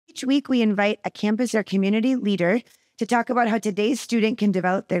Each week, we invite a campus or community leader to talk about how today's student can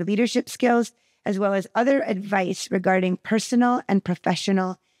develop their leadership skills, as well as other advice regarding personal and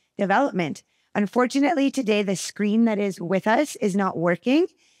professional development. Unfortunately, today, the screen that is with us is not working.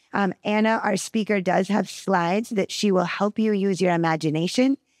 Anna, our speaker, does have slides that she will help you use your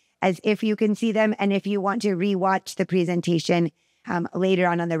imagination as if you can see them. And if you want to rewatch the presentation later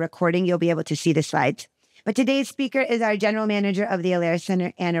on the recording, you'll be able to see the slides. But today's speaker is our general manager of the Alerus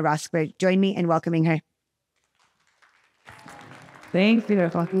Center, Anna Rosburg. Join me in welcoming her. Thank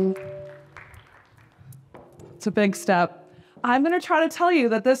you. It's a big step. I'm going to try to tell you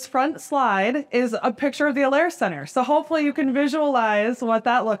that this front slide is a picture of the Alerus Center. So hopefully you can visualize what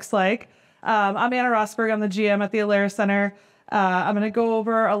that looks like. I'm Anna Rosburg. I'm the GM at the Alerus Center. I'm going to go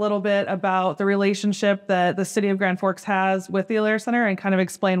over a little bit about the relationship that the city of Grand Forks has with the Alerus Center and kind of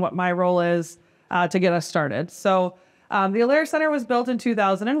explain what my role is to get us started. So the Alerus Center was built in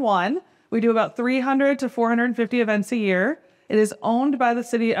 2001. We do about 300 to 450 events a year. It is owned by the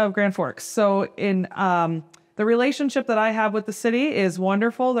city of Grand Forks. So in the relationship that I have with the city is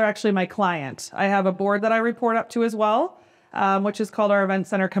wonderful. They're actually my client. I have a board that I report up to as well, which is called our Event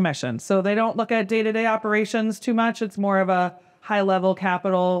Center Commission. So they don't look at day-to-day operations too much. It's more of a high-level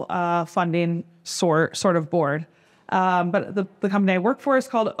capital funding sort of board. But the company I work for is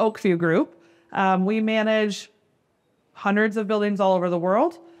called Oakview Group. We manage hundreds of buildings all over the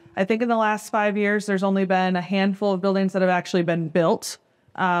world. I think in the last 5 years, there's only been a handful of buildings that have actually been built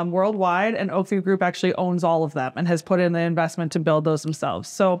worldwide, and Oakview Group actually owns all of them and has put in the investment to build those themselves.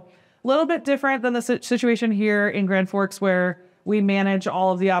 So a little bit different than the situation here in Grand Forks, where we manage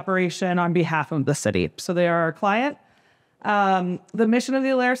all of the operation on behalf of the city. So they are our client. The mission of the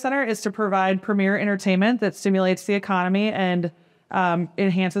Alerus Center is to provide premier entertainment that stimulates the economy and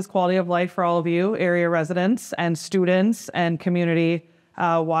enhances quality of life for all of you, area residents and students and community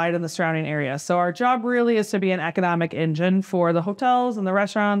wide in the surrounding area. So our job really is to be an economic engine for the hotels and the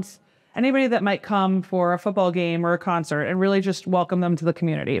restaurants, anybody that might come for a football game or a concert, and really just welcome them to the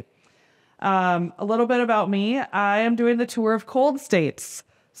community. A little bit about me. I am doing the tour of cold states.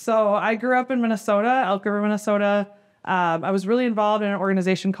 So I grew up in Minnesota, Elk River, Minnesota. I was really involved in an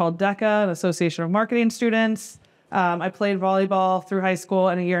organization called DECA, an Association of Marketing Students. I played volleyball through high school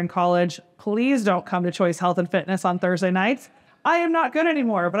and a year in college. Please don't come to Choice Health and Fitness on Thursday nights. I am not good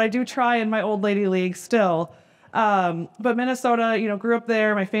anymore, but I do try in my old lady league still. But Minnesota, grew up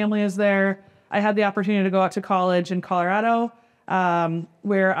there. My family is there. I had the opportunity to go out to college in Colorado,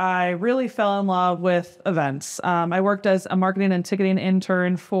 where I really fell in love with events. I worked as a marketing and ticketing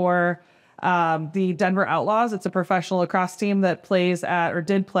intern for the Denver Outlaws. It's a professional lacrosse team that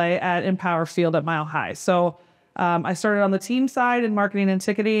did play at Empower Field at Mile High. So I started on the team side in marketing and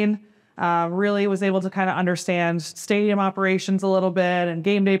ticketing. Really was able to kind of understand stadium operations a little bit and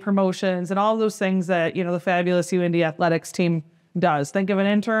game day promotions and all of those things that, the fabulous UND athletics team does. Think of an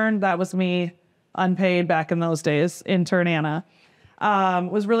intern. That was me, unpaid back in those days, intern Anna.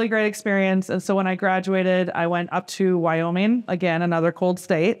 Was really great experience. And so when I graduated, I went up to Wyoming, again, another cold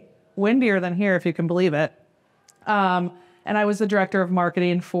state, windier than here, if you can believe it. And I was the director of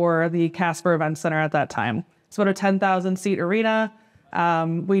marketing for the Casper Event Center at that time. It's about a 10,000 seat arena.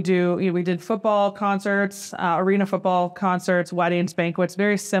 We did football concerts, arena football concerts, weddings, banquets,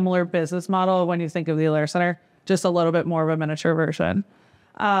 very similar business model when you think of the Alerus Center, just a little bit more of a miniature version.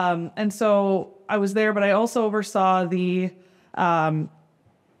 And so I was there, but I also oversaw the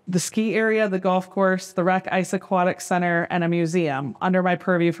ski area, the golf course, the Rec Ice Aquatic Center, and a museum under my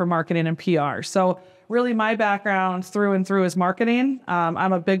purview for marketing and PR. So really my background through and through is marketing.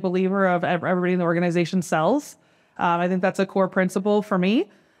 I'm a big believer of everybody in the organization sells. I think that's a core principle for me.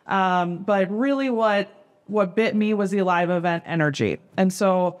 But really what bit me was the live event energy. And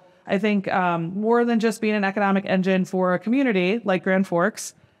so I think more than just being an economic engine for a community like Grand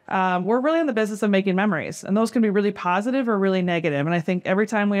Forks, we're really in the business of making memories. And those can be really positive or really negative. And I think every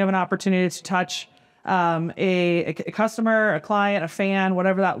time we have an opportunity to touch a customer, a client, a fan,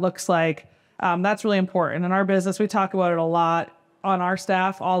 whatever that looks like, that's really important. In our business, we talk about it a lot on our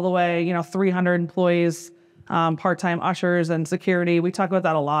staff, all the way, 300 employees, part-time ushers and security. We talk about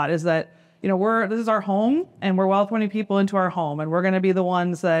that a lot, is that, this is our home and we're welcoming people into our home, and we're going to be the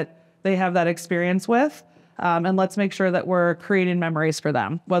ones that they have that experience with. And let's make sure that we're creating memories for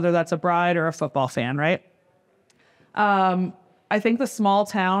them, whether that's a bride or a football fan, right? I think the small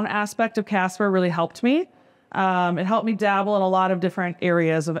town aspect of Casper really helped me. It helped me dabble in a lot of different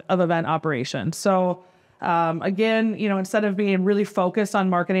areas of event operations. So again, instead of being really focused on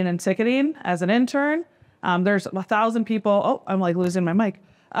marketing and ticketing as an intern, there's 1,000 people. Oh, I'm like losing my mic.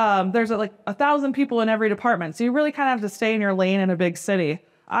 There's like 1,000 people in every department. So you really kind of have to stay in your lane in a big city.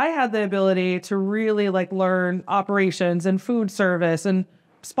 I had the ability to really like learn operations and food service and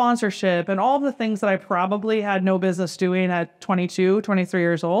sponsorship and all the things that I probably had no business doing at 22, 23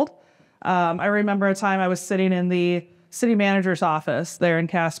 years old. I remember a time I was sitting in the city manager's office there in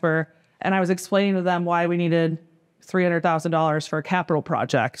Casper, and I was explaining to them why we needed $300,000 for a capital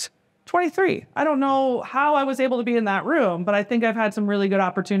project. 23. I don't know how I was able to be in that room, but I think I've had some really good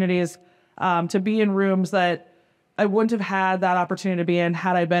opportunities to be in rooms that I wouldn't have had that opportunity to be in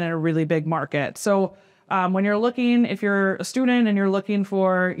had I been in a really big market. So when you're looking, if you're a student and you're looking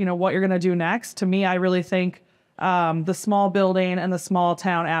for, what you're going to do next, to me, I really think the small building and the small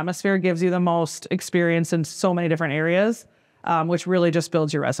town atmosphere gives you the most experience in so many different areas, which really just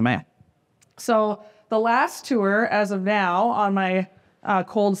builds your resume. So the last tour as of now on my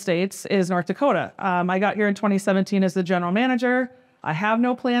cold states is North Dakota. I got here in 2017 as the general manager. I have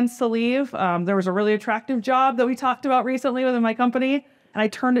no plans to leave. There was a really attractive job that we talked about recently within my company, and I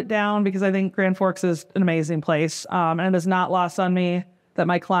turned it down because I think Grand Forks is an amazing place. And it is not lost on me that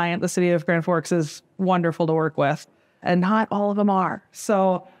my client, the city of Grand Forks, is wonderful to work with, and not all of them are.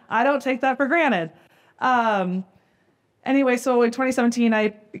 So I don't take that for granted. Anyway, so in 2017, I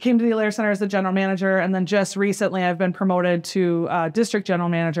came to the Alerus Center as the general manager, and then just recently I've been promoted to district general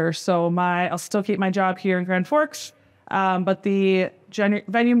manager. So I'll still keep my job here in Grand Forks, but the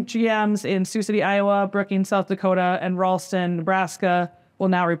venue GMs in Sioux City, Iowa, Brookings, South Dakota, and Ralston, Nebraska will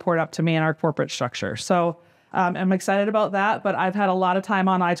now report up to me in our corporate structure. So I'm excited about that, but I've had a lot of time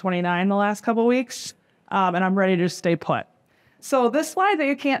on I-29 the last couple of weeks, and I'm ready to stay put. So this slide that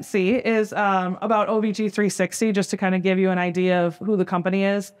you can't see is about OVG 360, just to kind of give you an idea of who the company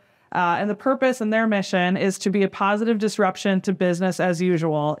is. And the purpose and their mission is to be a positive disruption to business as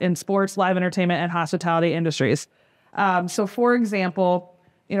usual in sports, live entertainment, and hospitality industries. So for example,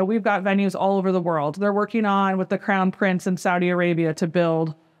 we've got venues all over the world. They're working on with the Crown Prince in Saudi Arabia to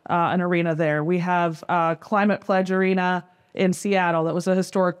build an arena there. We have Climate Pledge Arena in Seattle. That was a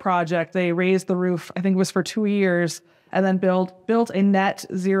historic project. They raised the roof, I think it was for 2 years, and then built a net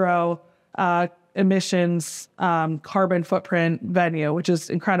zero emissions carbon footprint venue, which is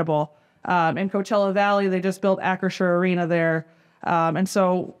incredible. In Coachella Valley, they just built Acrisure Arena there. And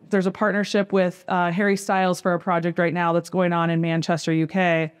so there's a partnership with Harry Styles for a project right now that's going on in Manchester,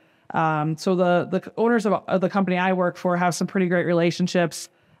 UK. So the owners of the company I work for have some pretty great relationships.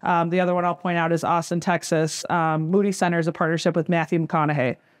 The other one I'll point out is Austin, Texas. Moody Center is a partnership with Matthew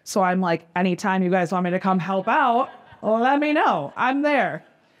McConaughey. So I'm like, anytime you guys want me to come help out, let me know. I'm there.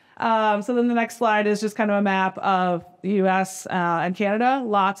 So then the next slide is just kind of a map of the U.S. And Canada.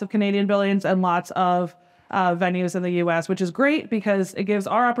 Lots of Canadian buildings and lots of venues in the U.S., which is great because it gives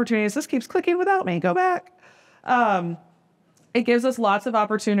our opportunities. This keeps clicking without me. Go back. It gives us lots of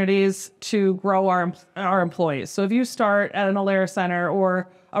opportunities to grow our employees. So if you start at an Alerus Center or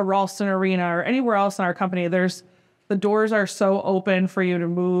a Ralston Arena or anywhere else in our company, the doors are so open for you to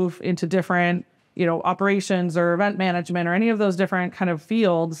move into different operations or event management or any of those different kind of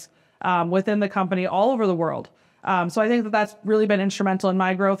fields within the company all over the world. So I think that's really been instrumental in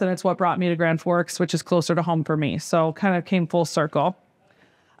my growth, and it's what brought me to Grand Forks, which is closer to home for me. So kind of came full circle.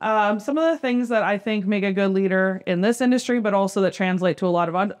 Some of the things that I think make a good leader in this industry, but also that translate to a lot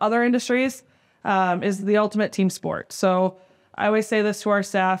of other industries, is the ultimate team sport. So I always say this to our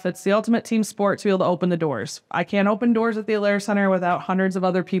staff, it's the ultimate team sport to be able to open the doors. I can't open doors at the Alerus Center without hundreds of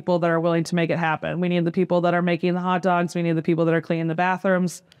other people that are willing to make it happen. We need the people that are making the hot dogs. We need the people that are cleaning the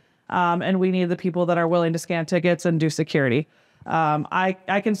bathrooms. And we need the people that are willing to scan tickets and do security.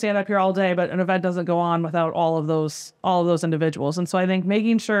 I can stand up here all day, but an event doesn't go on without all of those individuals. And so I think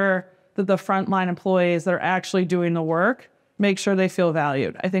making sure that the frontline employees that are actually doing the work, make sure they feel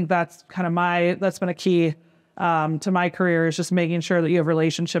valued. I think that's kind of that's been a key to my career, is just making sure that you have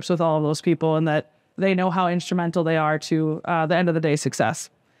relationships with all of those people and that they know how instrumental they are to the end of the day success.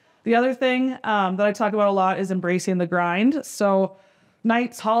 The other thing that I talk about a lot is embracing the grind. So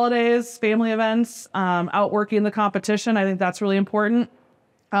nights, holidays, family events, outworking the competition. I think that's really important.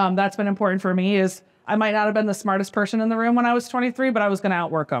 That's been important for me. Is I might not have been the smartest person in the room when I was 23, but I was going to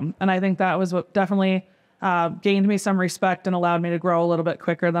outwork them. And I think that was what definitely gained me some respect and allowed me to grow a little bit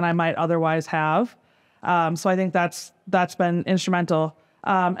quicker than I might otherwise have. So I think that's been instrumental.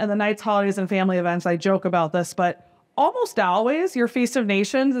 And the nights, holidays, and family events, I joke about this, but almost always your Feast of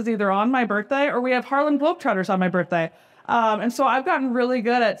Nations is either on my birthday or we have Harlem Globetrotters on my birthday. And so I've gotten really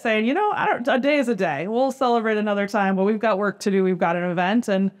good at saying, a day is a day. We'll celebrate another time, but we've got work to do. We've got an event,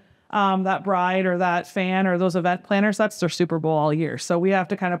 and that bride or that fan or those event planners, that's their Super Bowl all year. So we have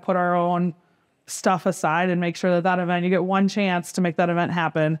to kind of put our own stuff aside and make sure that event, you get one chance to make that event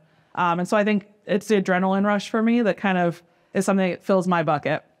happen. And so I think it's the adrenaline rush for me that kind of is something that fills my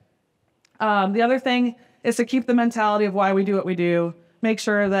bucket. The other thing is to keep the mentality of why we do what we do. Make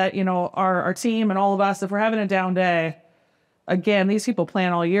sure that, our team and all of us, if we're having a down day, again, these people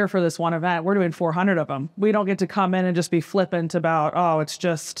plan all year for this one event. We're doing 400 of them. We don't get to come in and just be flippant about, oh, it's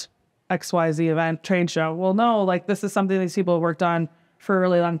just XYZ event, trade show. Well, no, like this is something these people have worked on for a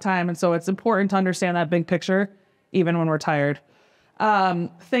really long time. And so it's important to understand that big picture, even when we're tired.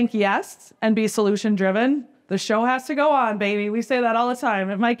 Think yes and be solution driven. The show has to go on, baby. We say that all the time.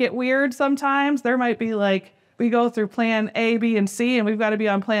 It might get weird sometimes. There might be like, we go through plan A, B, and C, and we've got to be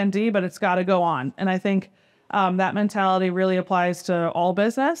on plan D, but it's got to go on. And I think that mentality really applies to all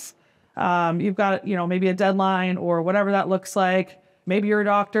business. You've got, maybe a deadline or whatever that looks like. Maybe you're a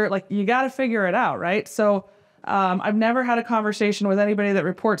doctor. Like, you got to figure it out, right? So I've never had a conversation with anybody that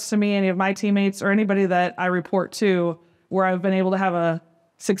reports to me, any of my teammates, or anybody that I report to, where I've been able to have a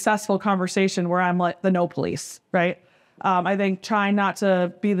successful conversation where I'm like the no police, right? I think trying not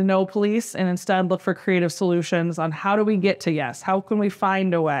to be the no police and instead look for creative solutions on how do we get to yes? How can we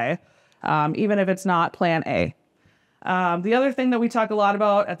find a way, even if it's not plan A? The other thing that we talk a lot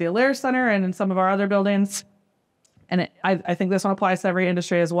about at the Alerus Center and in some of our other buildings, and I think this one applies to every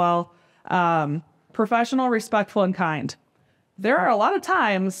industry as well, professional, respectful, and kind. There are a lot of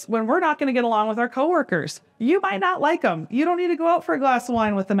times when we're not going to get along with our coworkers. You might not like them. You don't need to go out for a glass of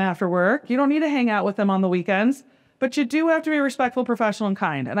wine with them after work. You don't need to hang out with them on the weekends, but you do have to be respectful, professional, and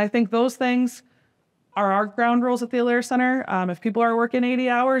kind. And I think those things are our ground rules at the Alerus Center. If people are working 80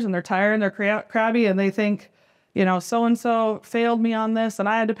 hours and they're tired and they're crabby and they think, so-and-so failed me on this and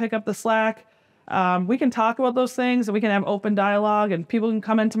I had to pick up the slack, we can talk about those things and we can have open dialogue and people can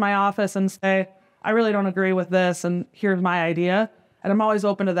come into my office and say, I really don't agree with this, and here's my idea. And I'm always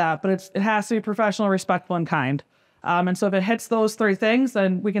open to that, but it has to be professional, respectful, and kind. And so if it hits those three things,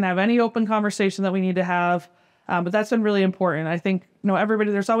 then we can have any open conversation that we need to have. But that's been really important. I think,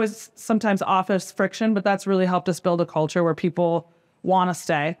 everybody, there's always sometimes office friction, but that's really helped us build a culture where people want to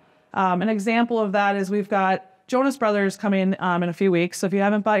stay. An example of that is we've got Jonas Brothers coming in a few weeks. So if you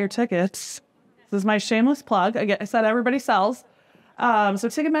haven't bought your tickets, this is my shameless plug. I said everybody sells. So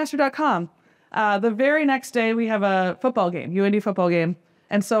Ticketmaster.com. The very next day, we have a football game, UND football game.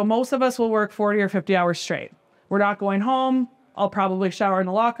 And so most of us will work 40 or 50 hours straight. We're not going home. I'll probably shower in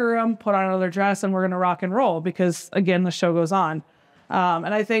the locker room, put on another dress, and we're going to rock and roll because, again, the show goes on.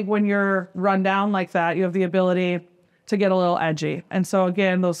 And I think when you're run down like that, you have the ability to get a little edgy. And so,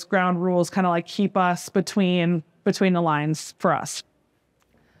 again, those ground rules kind of like keep us between the lines for us.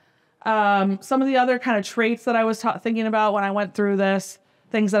 Some of the other kind of traits that I was thinking about when I went through this,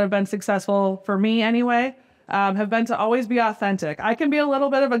 things that have been successful for me anyway, have been to always be authentic. I can be a little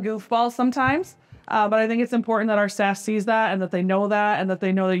bit of a goofball sometimes, but I think it's important that our staff sees that and that they know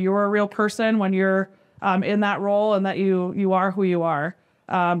that you're a real person when you're in that role and that you are who you are.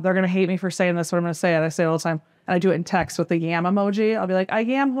 They're going to hate me for saying this, but I'm going to say it. I say it all the time. And I do it in text with the yam emoji. I'll be like, I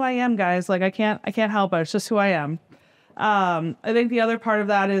am who I am, guys. Like, I can't help it. It's just who I am. I think the other part of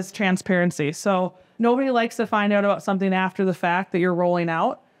that is transparency. So nobody likes to find out about something after the fact that you're rolling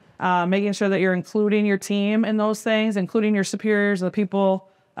out, making sure that you're including your team in those things, including your superiors, the people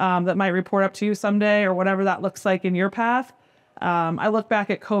that might report up to you someday or whatever that looks like in your path. I look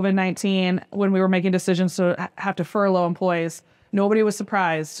back at COVID-19 when we were making decisions to have to furlough employees. Nobody was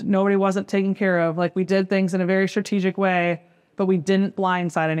surprised. Nobody wasn't taken care of. Like, we did things in a very strategic way, but we didn't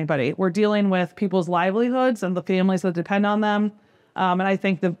blindside anybody. We're dealing with people's livelihoods and the families that depend on them. And I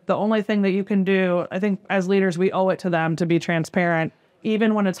think the only thing that you can do, I think as leaders, we owe it to them to be transparent,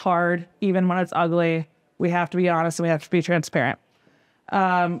 even when it's hard, even when it's ugly. We have to be honest and we have to be transparent.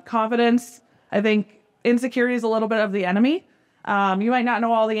 Confidence, I think insecurity is a little bit of the enemy. You might not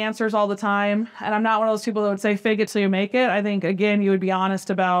know all the answers all the time. And I'm not one of those people that would say, fake it till you make it. I think, again, you would be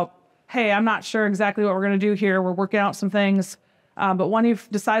honest about, hey, I'm not sure exactly what we're going to do here. We're working out some things. But when you've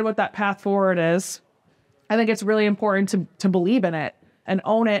decided what that path forward is, I think it's really important to believe in it and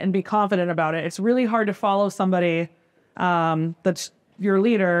own it and be confident about it. It's really hard to follow somebody that's your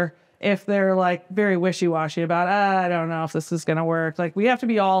leader if they're like very wishy-washy about, I don't know if this is going to work. Like, we have to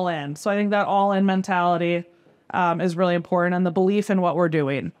be all in. So I think that all in mentality is really important, and the belief in what we're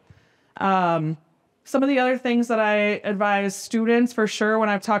doing. Some of the other things that I advise students for sure when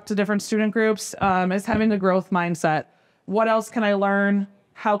I've talked to different student groups is having the growth mindset. What else can I learn?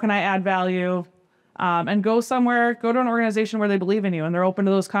 How can I add value? And go to an organization where they believe in you and they're open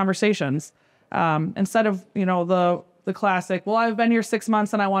to those conversations. Instead of, the classic, well, I've been here 6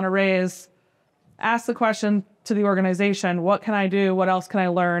 months and I want to raise, ask the question to the organization, what can I do? What else can I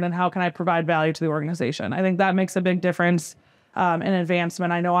learn? And how can I provide value to the organization? I think that makes a big difference in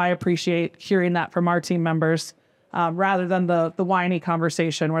advancement. I know I appreciate hearing that from our team members rather than the whiny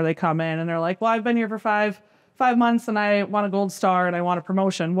conversation where they come in and they're like, well, I've been here for five months and I want a gold star and I want a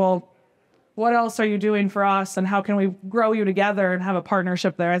promotion. Well, what else are you doing for us and how can we grow you together and have a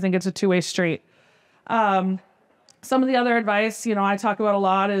partnership there? I think it's a two-way street. Some of the other advice, I talk about a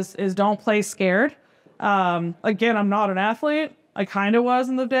lot is don't play scared. Again, I'm not an athlete. I kind of was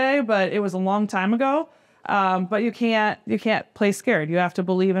in the day, but it was a long time ago. But you can't play scared. You have to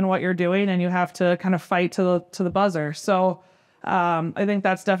believe in what you're doing and you have to kind of fight to the buzzer. So, I think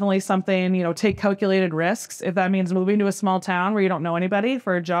that's definitely something, take calculated risks. If that means moving to a small town where you don't know anybody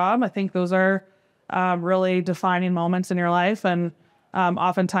for a job, I think those are, really defining moments in your life and,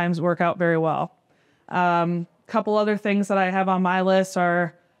 oftentimes work out very well. Couple other things that I have on my list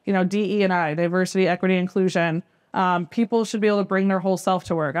are, DE&I, diversity, equity, inclusion. People should be able to bring their whole self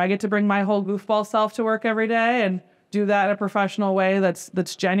to work. I get to bring my whole goofball self to work every day and do that in a professional way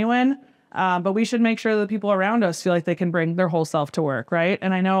that's genuine. But we should make sure that the people around us feel like they can bring their whole self to work, right?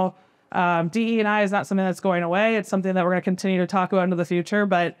 And I know DE&I is not something that's going away. It's something that we're going to continue to talk about into the future,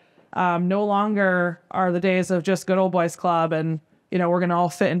 but no longer are the days of just good old boys club and, we're going to all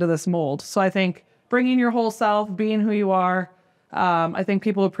fit into this mold. So I think bringing your whole self, being who you are, I think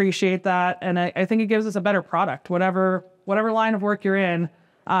people appreciate that. And I think it gives us a better product, whatever line of work you're in.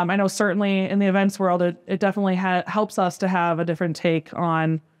 I know certainly in the events world, it definitely helps us to have a different take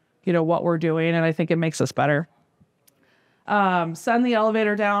on, what we're doing. And I think it makes us better. Send the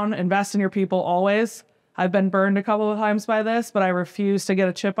elevator down, invest in your people always. I've been burned a couple of times by this, but I refuse to get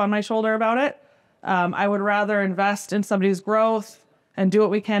a chip on my shoulder about it. I would rather invest in somebody's growth and do what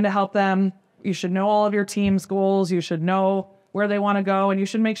we can to help them. You should know all of your team's goals. You should know where they want to go, and you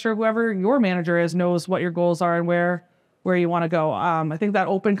should make sure whoever your manager is knows what your goals are and where you want to go. I think that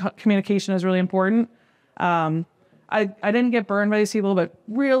open communication is really important. I didn't get burned by these people, but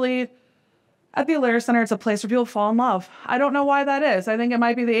really at the Alerus Center, it's a place where people fall in love. I don't know why that is. I think it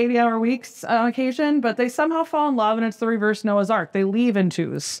might be the 80-hour weeks on occasion, but they somehow fall in love, and it's the reverse Noah's Ark. They leave in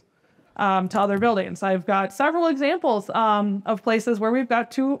twos to other buildings. I've got several examples of places where we've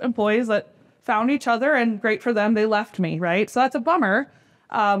got two employees that found each other, and great for them, they left me, right? So that's a bummer,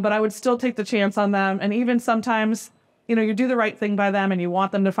 but I would still take the chance on them. And even sometimes, you do the right thing by them and you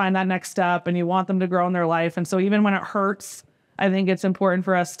want them to find that next step and you want them to grow in their life. And so even when it hurts, I think it's important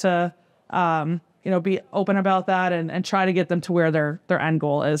for us to, be open about that and try to get them to where their end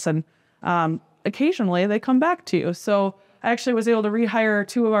goal is. And occasionally they come back to you. So I actually was able to rehire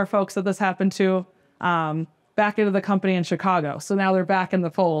two of our folks that this happened to, back into the company in Chicago. So now they're back in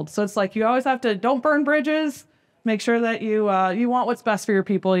the fold. So it's like, you always have to, don't burn bridges, make sure that you want what's best for your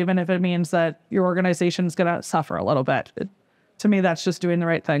people, even if it means that your organization's going to suffer a little bit. To me, that's just doing the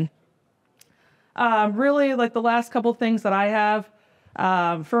right thing. Really, like the last couple things that I have,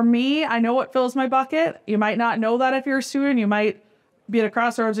 for me, I know what fills my bucket. You might not know that if you're a student. You might be at a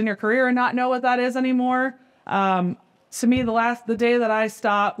crossroads in your career and not know what that is anymore. To me, the day that I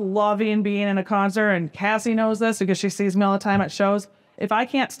stopped loving being in a concert, and Cassie knows this because she sees me all the time at shows, if I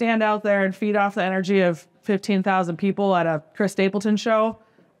can't stand out there and feed off the energy of 15,000 people at a Chris Stapleton show,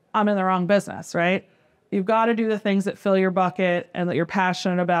 I'm in the wrong business, right? You've got to do the things that fill your bucket and that you're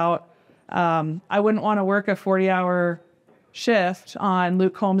passionate about. I wouldn't want to work a 40-hour shift on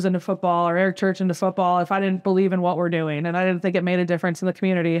Luke Combs into football or Eric Church into football if I didn't believe in what we're doing and I didn't think it made a difference in the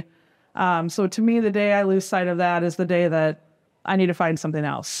community. So to me, the day I lose sight of that is the day that I need to find something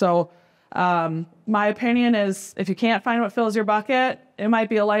else. So my opinion is if you can't find what fills your bucket, it might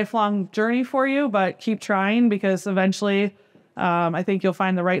be a lifelong journey for you, but keep trying because eventually I think you'll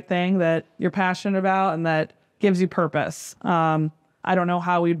find the right thing that you're passionate about and that gives you purpose. I don't know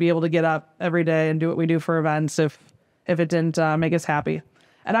how we'd be able to get up every day and do what we do for events if it didn't make us happy.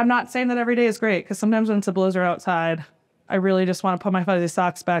 And I'm not saying that every day is great because sometimes when it's a blizzard outside, I really just want to put my fuzzy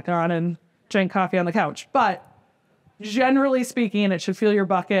socks back on and drink coffee on the couch. But generally speaking, it should fill your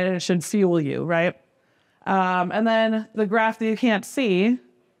bucket and it should fuel you, right? And then the graph that you can't see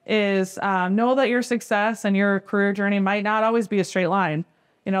is know that your success and your career journey might not always be a straight line.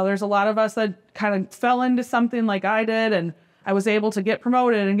 There's a lot of us that kind of fell into something like I did, and I was able to get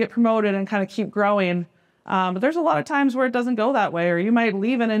promoted and kind of keep growing. But there's a lot of times where it doesn't go that way, or you might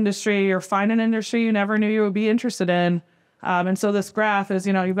leave an industry or find an industry you never knew you would be interested in. And so this graph is,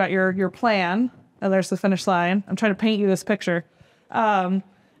 you've got your plan, and there's the finish line. I'm trying to paint you this picture. And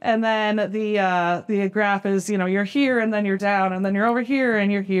then the graph is, you're here and then you're down and then you're over here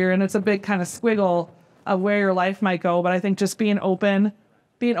and you're here. And it's a big kind of squiggle of where your life might go. But I think just being open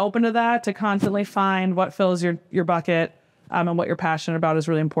to that, to constantly find what fills your bucket and what you're passionate about is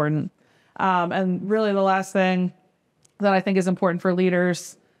really important. And really the last thing that I think is important for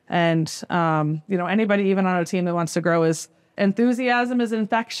leaders And, anybody even on a team that wants to grow enthusiasm is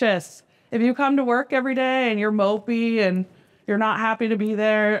infectious. If you come to work every day and you're mopey and you're not happy to be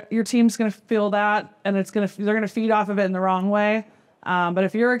there, your team's going to feel that, and they're going to feed off of it in the wrong way. But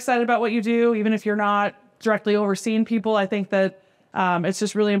if you're excited about what you do, even if you're not directly overseeing people, I think that it's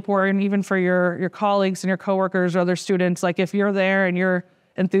just really important, even for your colleagues and your coworkers or other students. Like, if you're there and you're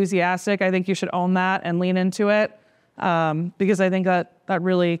enthusiastic, I think you should own that and lean into it, because I think that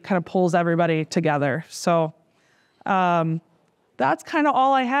really kind of pulls everybody together. So that's kind of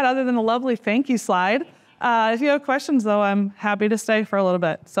all I had, other than a lovely thank you slide. If you have questions, though, I'm happy to stay for a little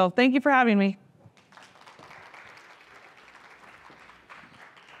bit. So thank you for having me.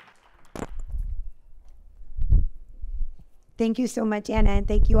 Thank you so much, Anna, and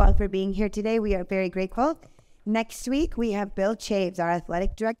thank you all for being here today. We are very grateful. Next week, we have Bill Chaves, our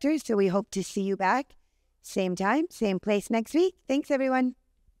athletic director, so we hope to see you back. Same time, same place next week. Thanks, everyone.